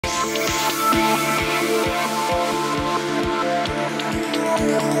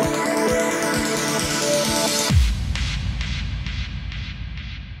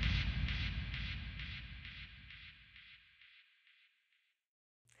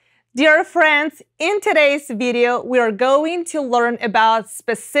Dear friends, in today's video, we are going to learn about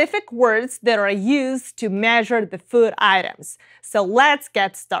specific words that are used to measure the food items. So let's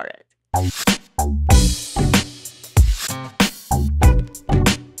get started.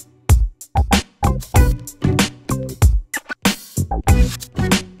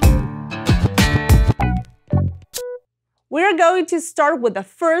 We're going to start with the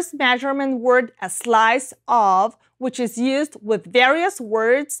first measurement word, a slice of, which is used with various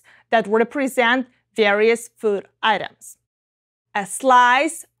words that represent various food items. A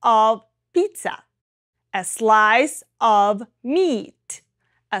slice of pizza, a slice of meat,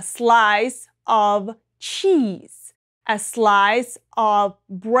 a slice of cheese, a slice of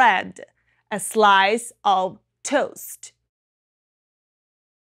bread, a slice of toast.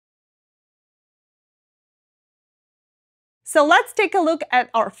 So let's take a look at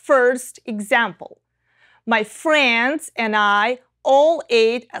our first example. My friends and I all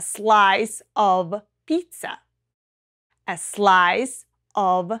ate a slice of pizza. A slice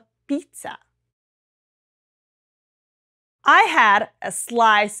of pizza. I had a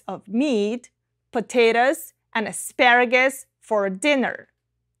slice of meat, potatoes, and asparagus for dinner.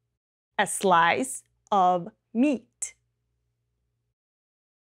 A slice of meat.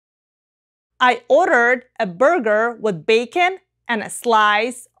 I ordered a burger with bacon and a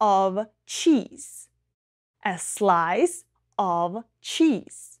slice of cheese. A slice of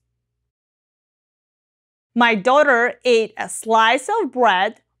cheese. My daughter ate a slice of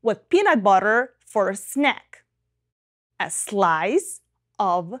bread with peanut butter for a snack. A slice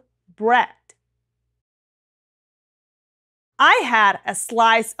of bread. I had a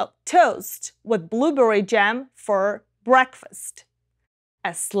slice of toast with blueberry jam for breakfast.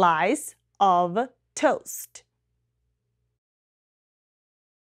 A slice of toast.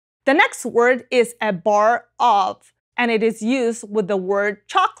 The next word is a bar of, and it is used with the word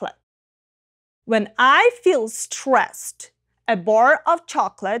chocolate. When I feel stressed, a bar of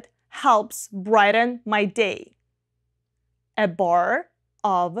chocolate helps brighten my day. A bar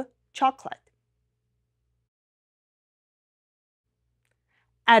of chocolate.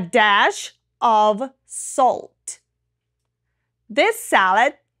 A dash of salt. This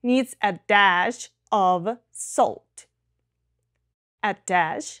salad needs a dash of salt. A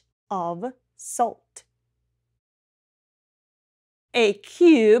dash of salt. A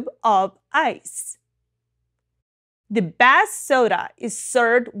cube of ice. The best soda is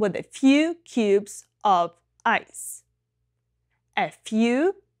served with a few cubes of ice. A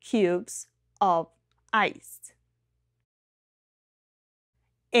few cubes of ice.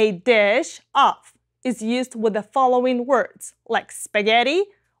 A dish of is used with the following words, like spaghetti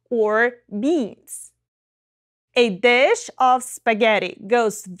or beans. A dish of spaghetti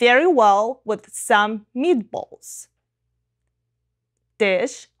goes very well with some meatballs.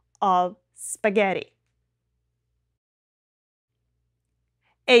 Dish of spaghetti.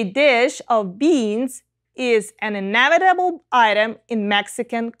 A dish of beans is an inevitable item in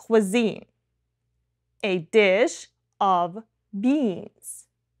Mexican cuisine. A dish of beans.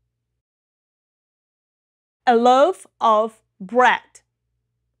 A loaf of bread.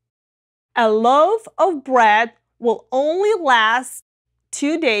 A loaf of bread will only last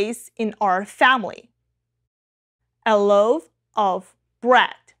 2 days in our family. A loaf of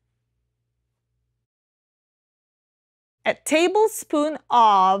bread. A tablespoon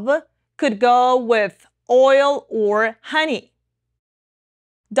of could go with oil or honey.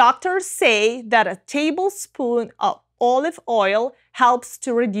 Doctors say that a tablespoon of olive oil helps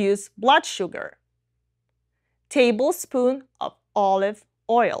to reduce blood sugar. Tablespoon of olive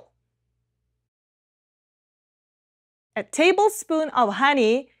oil. A tablespoon of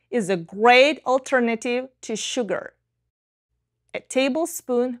honey is a great alternative to sugar. A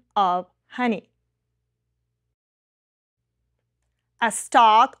tablespoon of honey. A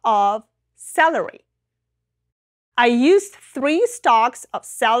stalk of celery. I used 3 stalks of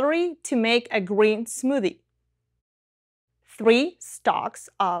celery to make a green smoothie. 3 stalks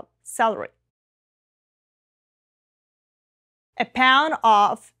of celery. A pound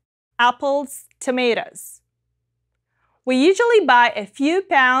of apples, tomatoes. We usually buy a few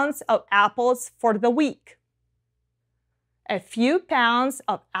pounds of apples for the week. A few pounds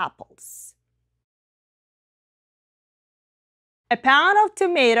of apples. A pound of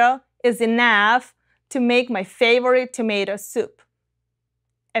tomato is enough to make my favorite tomato soup.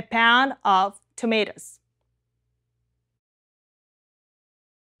 A pound of tomatoes.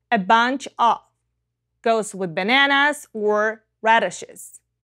 A bunch of goes with bananas or radishes.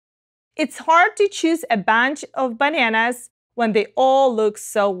 It's hard to choose a bunch of bananas when they all look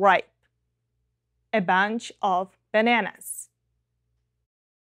so ripe. A bunch of bananas.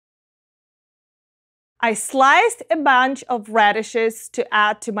 I sliced a bunch of radishes to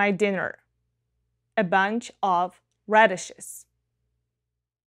add to my dinner. A bunch of radishes.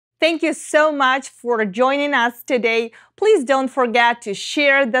 Thank you so much for joining us today. Please don't forget to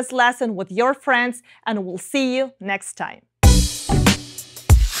share this lesson with your friends, and we'll see you next time.